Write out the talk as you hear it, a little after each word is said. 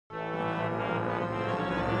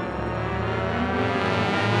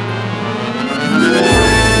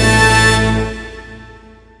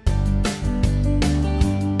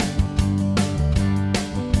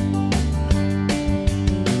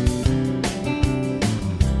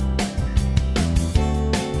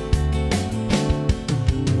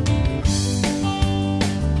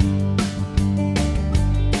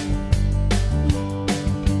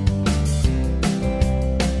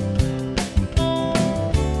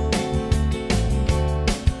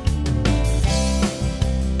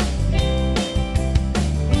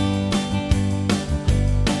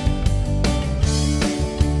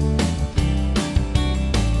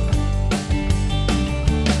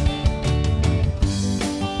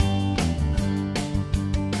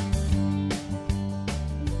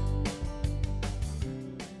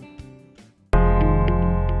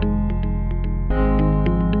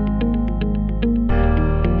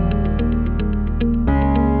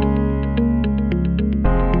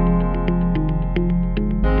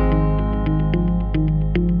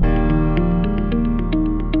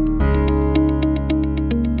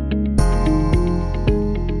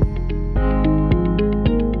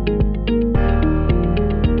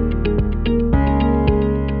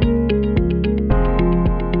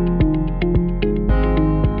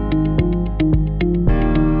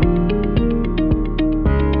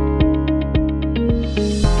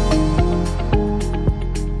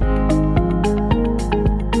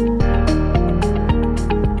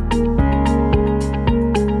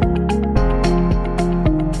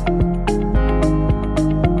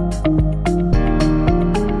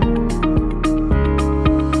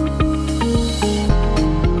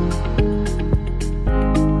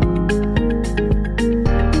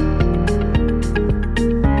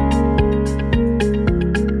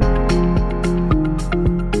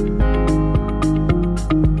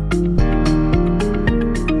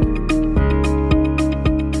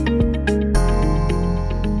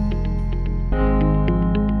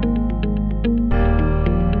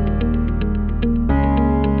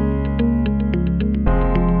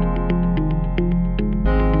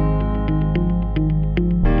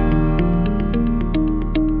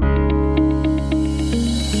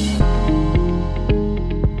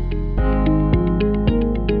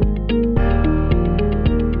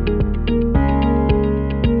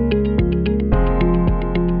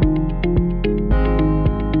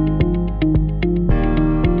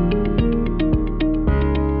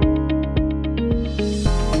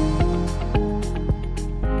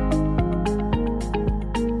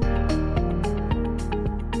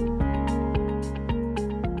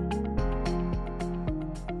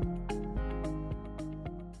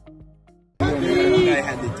they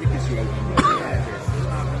had the tickets you opened.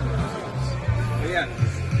 But yeah,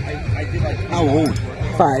 I did like. How old?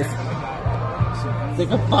 5. Like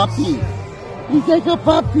a puppy. He's like a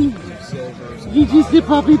puppy. He's just a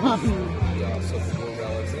puppy.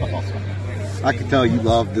 I can tell you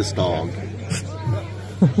love this dog.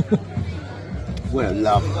 Well,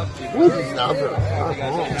 love her.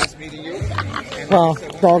 Nice meeting you. Well,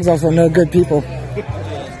 dogs also know good people.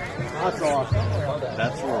 That's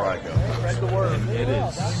where I go. And it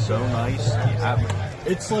is so nice.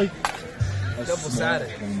 It's like a Double sided.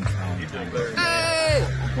 Hey!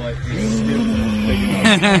 But it's still big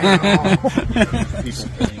enough. People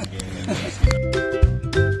playing games.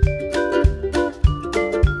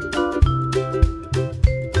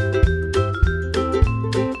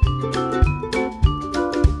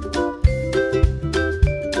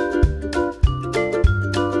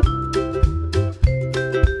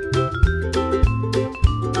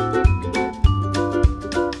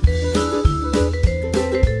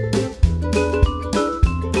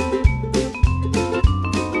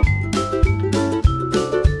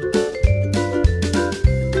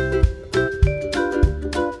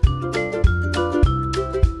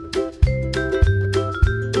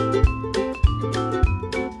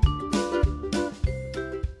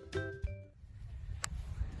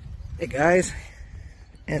 Hey guys,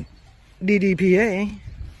 at DDPA,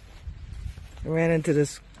 I ran into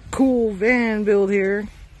this cool van build here.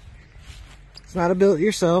 It's not a build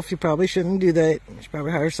yourself. You probably shouldn't do that. You should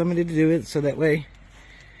probably hire somebody to do it so that way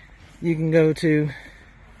you can go to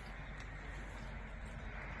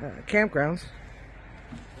campgrounds.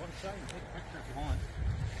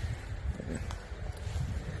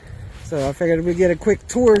 So I figured we'd get a quick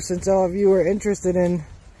tour since all of you are interested in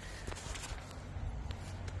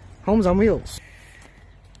Homes on Wheels.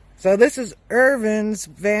 So this is Irvin's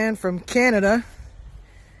van from Canada.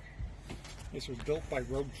 This was built by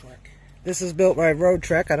Road Trek. This is built by Road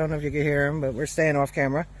Trek. I don't know if you can hear him, but we're staying off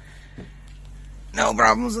camera. No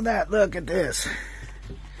problems with that. Look at this.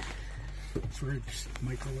 Fridge,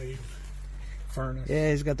 microwave, furnace.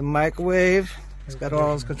 Yeah, he's got the microwave. He's got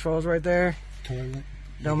all his controls right there. Toilet.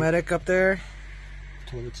 Nomadic up there.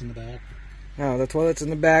 Toilets in the back. No, the toilet's in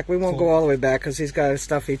the back. We won't go all the way back because he's got his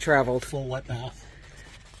stuff he traveled. Full wet bath.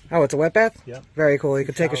 Oh, it's a wet bath? Yep. Very cool. You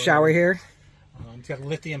can take a shower here. It's got a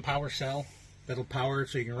lithium power cell that'll power it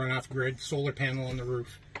so you can run off grid. Solar panel on the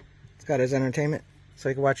roof. It's got his entertainment so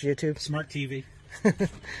he can watch YouTube. Smart TV.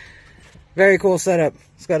 Very cool setup.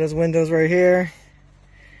 It's got his windows right here.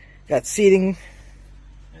 Got seating.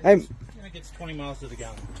 It gets 20 miles to the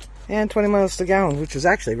gallon. And 20 miles to the gallon, which is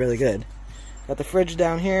actually really good. Got the fridge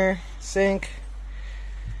down here, sink.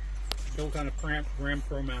 Built on a Ram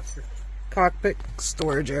Pro Master. Cockpit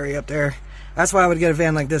storage area up there. That's why I would get a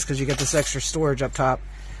van like this, because you get this extra storage up top.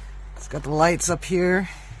 It's got the lights up here,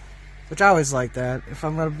 which I always like that. If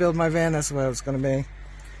I'm going to build my van, that's what it's going to be.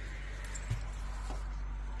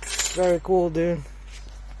 Very cool, dude.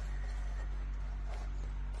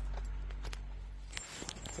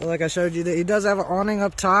 So like I showed you, that he does have an awning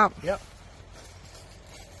up top. Yep.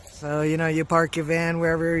 So, you know, you park your van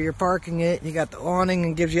wherever you're parking it. You got the awning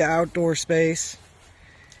and gives you outdoor space.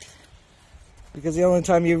 Because the only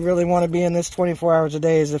time you really want to be in this 24 hours a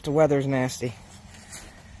day is if the weather's nasty.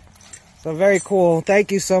 So very cool.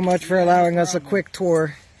 Thank you so much for allowing us a quick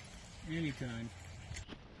tour. Anytime.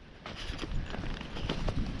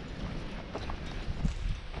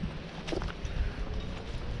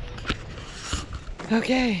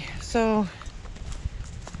 Okay, so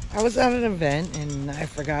I was at an event and I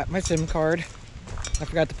forgot my SIM card. I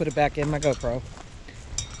forgot to put it back in my GoPro.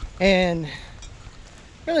 And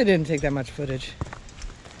really didn't take that much footage.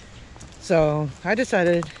 So I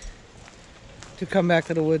decided to come back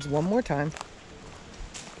to the woods one more time.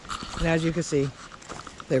 And as you can see,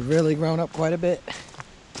 they've really grown up quite a bit.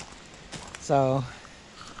 So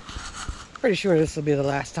pretty sure this will be the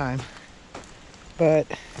last time. But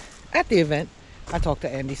at the event, I talked to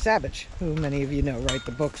Andy Savage, who many of you know write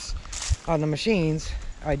the books on the machines.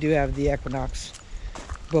 I do have the Equinox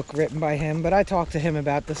book written by him, but I talked to him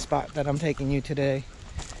about the spot that I'm taking you today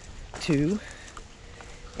to.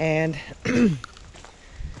 And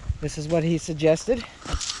this is what he suggested.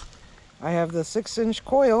 I have the 6-inch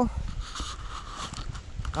coil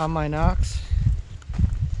on my Nox.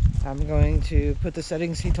 I'm going to put the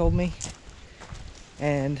settings he told me,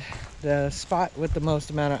 and the spot with the most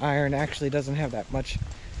amount of iron actually doesn't have that much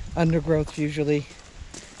undergrowth usually.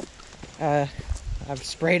 I've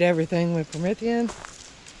sprayed everything with Promethean.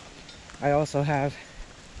 I also have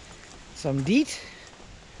some DEET.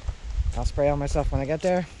 I'll spray on myself when I get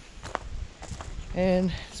there.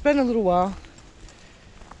 And it's been a little while.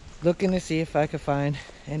 looking to see if I could find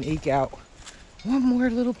and eke out one more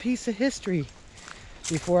little piece of history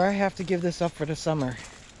before I have to give this up for the summer.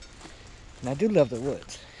 And I do love the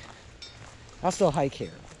woods. I'll still hike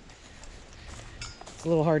here. It's a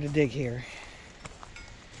little hard to dig here.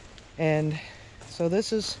 And so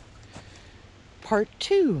this is part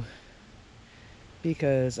 2,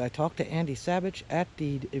 because I talked to Andy Savage at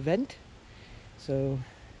the event. So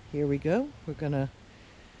here we go. We're gonna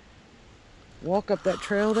walk up that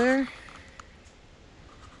trail there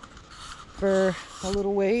for a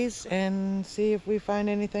little ways and see if we find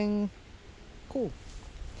anything cool.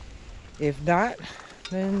 If not,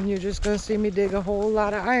 then you're just gonna see me dig a whole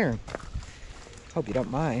lot of iron. Hope you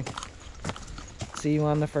don't mind. See you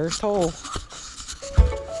on the first hole.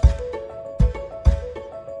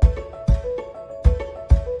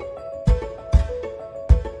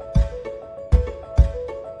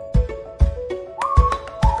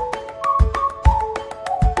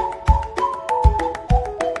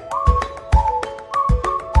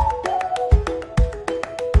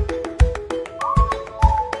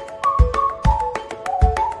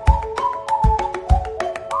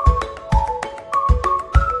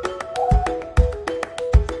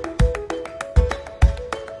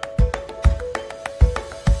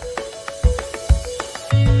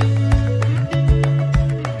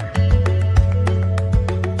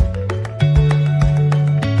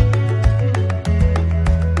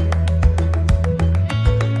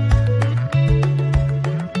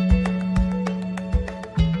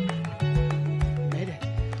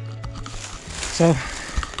 So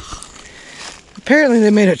apparently they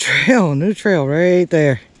made a new trail right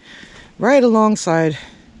there, right alongside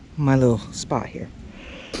my little spot here.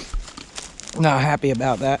 Not happy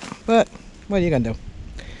about that, but what are you gonna do?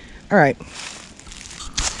 All right,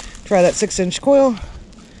 try that 6-inch coil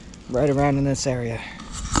right around in this area.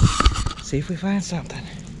 See if we find something.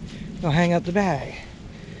 Don't hang up the bag.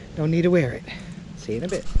 Don't need to wear it. See you in a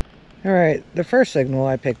bit. All right, the first signal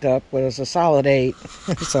I picked up was a solid 8,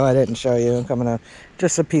 so I didn't show you. I'm coming up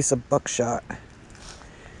just a piece of buckshot.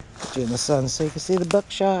 Put you in the sun so you can see the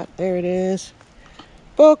buckshot. There it is.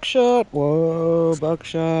 Buckshot, whoa,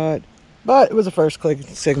 buckshot. But it was a first click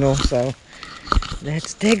signal, so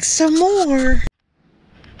let's dig some more.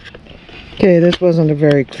 Okay, this wasn't a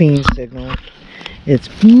very clean signal. It's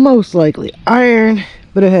most likely iron,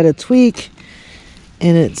 but it had a tweak,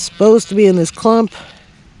 and it's supposed to be in this clump.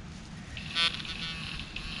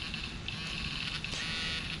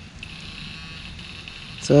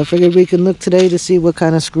 So I figured we can look today to see what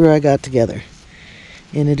kind of screw I got together.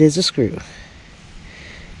 And it is a screw.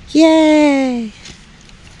 Yay!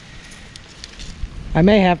 I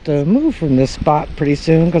may have to move from this spot pretty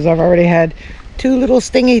soon because I've already had 2 little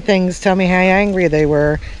stingy things tell me how angry they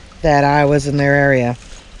were that I was in their area.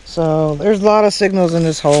 So there's a lot of signals in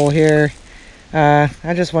this hole here. I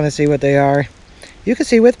just want to see what they are. You can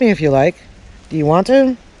see with me if you like. Do you want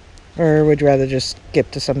to? Or would you rather just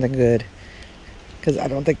skip to something good? Because I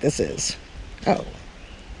don't think this is. Oh.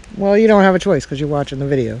 Well, you don't have a choice because you're watching the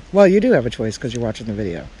video. Well, you do have a choice because you're watching the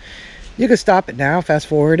video. You can stop it now, fast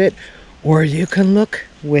forward it, or you can look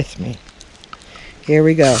with me. Here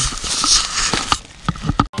we go.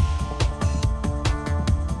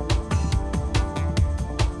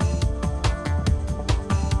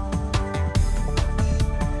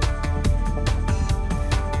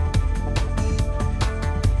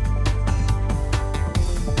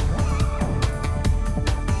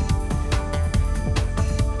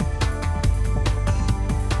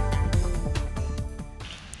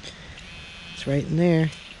 It's right in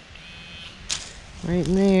there. Right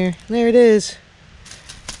in there. There it is.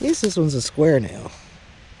 At least this one's a square nail.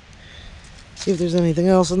 See if there's anything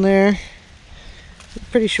else in there. I'm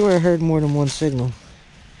pretty sure I heard more than one signal.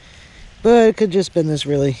 But it could just been this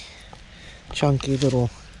really chunky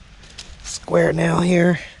little square nail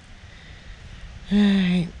here.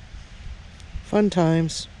 Alright. Fun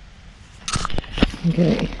times.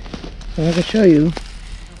 Okay. So I can show you.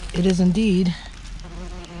 It is indeed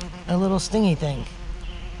a little stingy thing.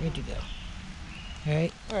 Where'd you go?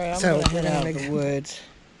 Alright, so I'm gonna head out of the woods.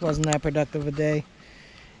 Wasn't that productive a day.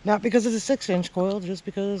 Not because of the 6-inch coil, just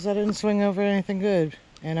because I didn't swing over anything good.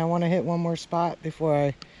 And I want to hit one more spot before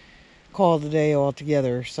I call the day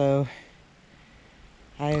altogether. So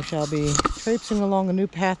I shall be traipsing along a new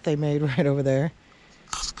path they made right over there.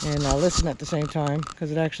 And I'll listen at the same time, because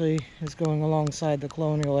it actually is going alongside the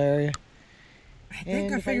colonial area. I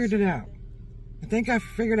think I figured it out. I think I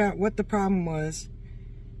figured out what the problem was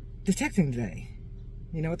detecting today.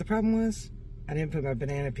 You know what the problem was? I didn't put my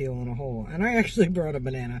banana peel in a hole. And I actually brought a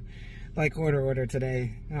banana. like order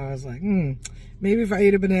today. I was like, maybe if I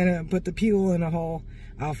eat a banana and put the peel in a hole,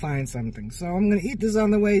 I'll find something. So I'm gonna eat this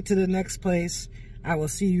on the way to the next place. I will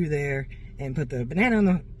see you there and put the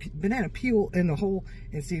banana peel in the hole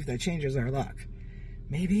and see if that changes our luck.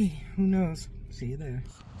 Maybe, who knows? See you there.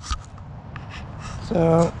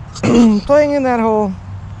 So, playing in that hole,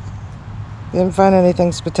 didn't find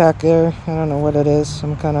anything spectacular. I don't know what it is.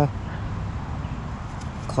 Some kind of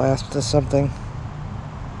clasp to something.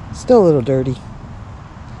 Still a little dirty.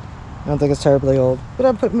 I don't think it's terribly old, but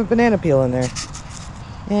I'll put my banana peel in there.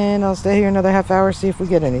 And I'll stay here another half hour, see if we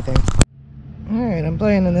get anything. Alright, I'm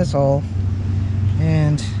playing in this hole.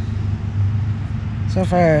 And so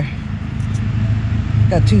far,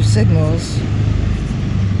 got 2 signals.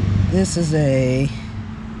 This is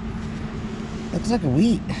looks like a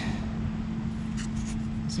wheat.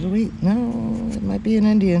 Is it a wheat? No, it might be an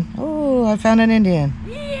Indian. Oh, I found an Indian.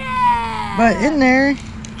 Yeah! But in there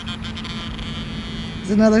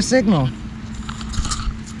is another signal,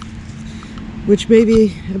 which may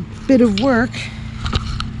be a bit of work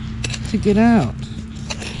to get out.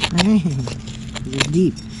 It's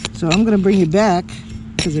deep. So I'm going to bring it back,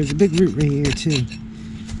 because there's a big root right here too,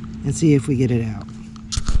 and see if we get it out.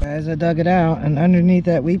 Guys, I dug it out, and underneath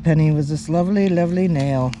that wheat penny was this lovely, lovely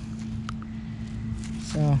nail.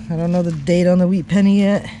 So I don't know the date on the wheat penny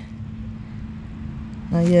yet.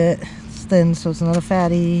 Not yet. It's thin, so it's not a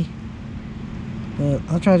fatty. But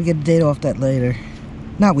I'll try to get a date off that later.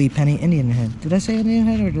 Not wheat penny, Indian head. Did I say Indian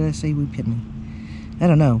head or did I say wheat penny? I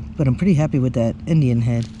don't know, but I'm pretty happy with that Indian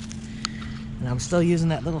head. And I'm still using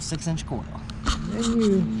that little 6-inch coil.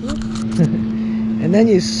 And then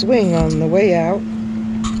you swing on the way out.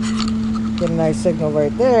 Get a nice signal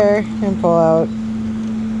right there and pull out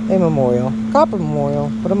a memorial. Copper memorial,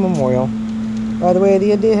 but a memorial. By the way,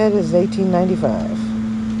 the Indian head is 1895.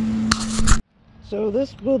 So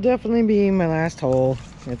this will definitely be my last hole.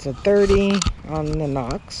 It's a 30 on the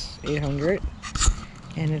Knox 800,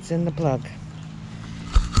 and it's in the plug.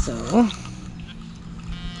 So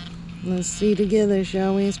let's see together,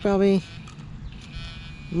 shall we? It's probably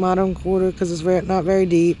bottom quarter because it's not very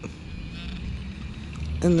deep.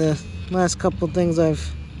 And the last couple things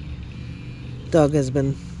I've dug has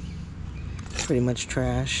been pretty much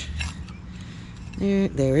trash.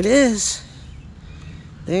 There it is.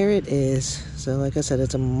 There it is. So like I said,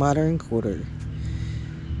 it's a modern quarter.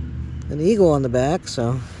 An eagle on the back,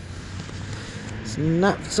 so it's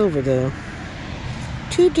not silver though.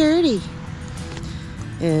 Too dirty.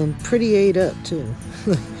 And pretty ate up too.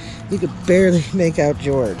 You could barely make out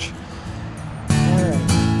George.